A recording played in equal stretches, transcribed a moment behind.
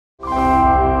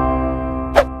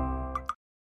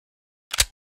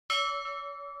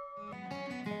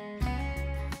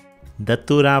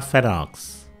Datura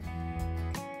Ferox.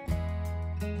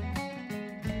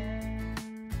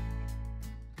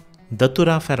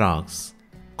 Datura Ferox,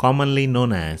 commonly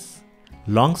known as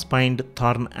long-spined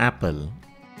thorn apple,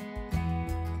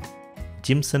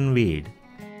 Jimson Weed,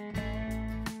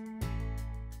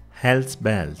 Hell's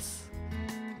bells,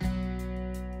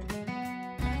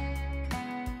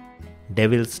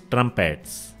 devil's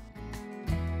trumpets.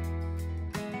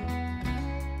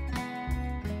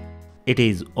 It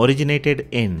is originated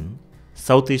in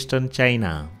southeastern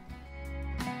China.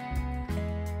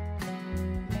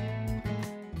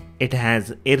 It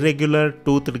has irregular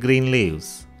toothed green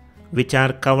leaves which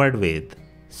are covered with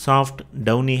soft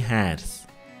downy hairs.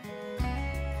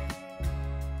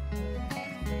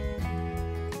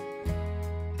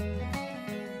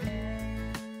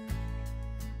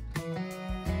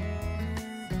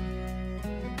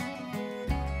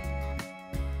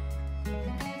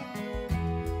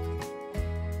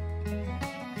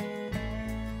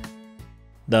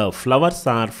 The flowers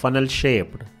are funnel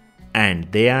shaped and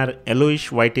they are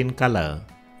yellowish white in color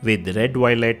with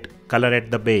red-violet color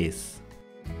at the base.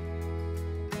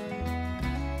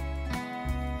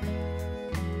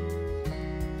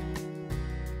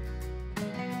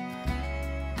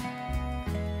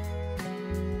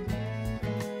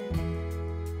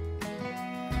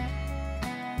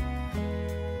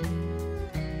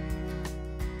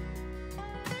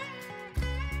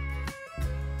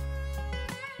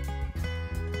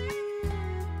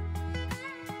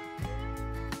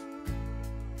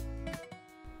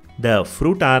 The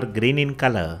fruit are green in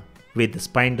color with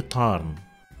spined thorn.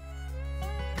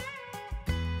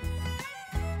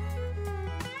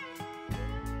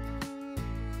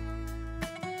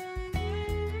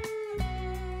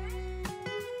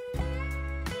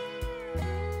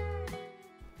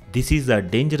 This is a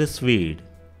dangerous weed,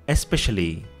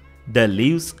 especially the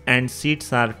leaves and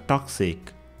seeds are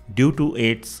toxic due to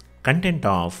its content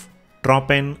of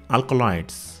Trumpet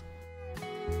alkaloids.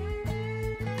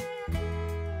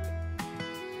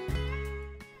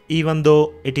 Even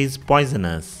though it is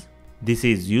poisonous, this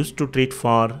is used to treat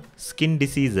for skin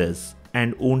diseases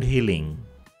and wound healing.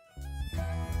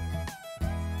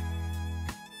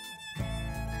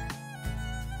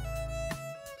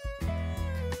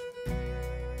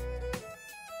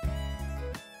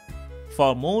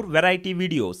 For more variety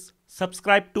videos,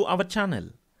 subscribe to our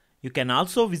channel. You can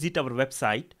also visit our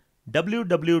website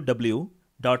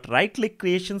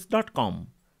www.rightclickcreations.com.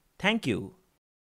 Thank you.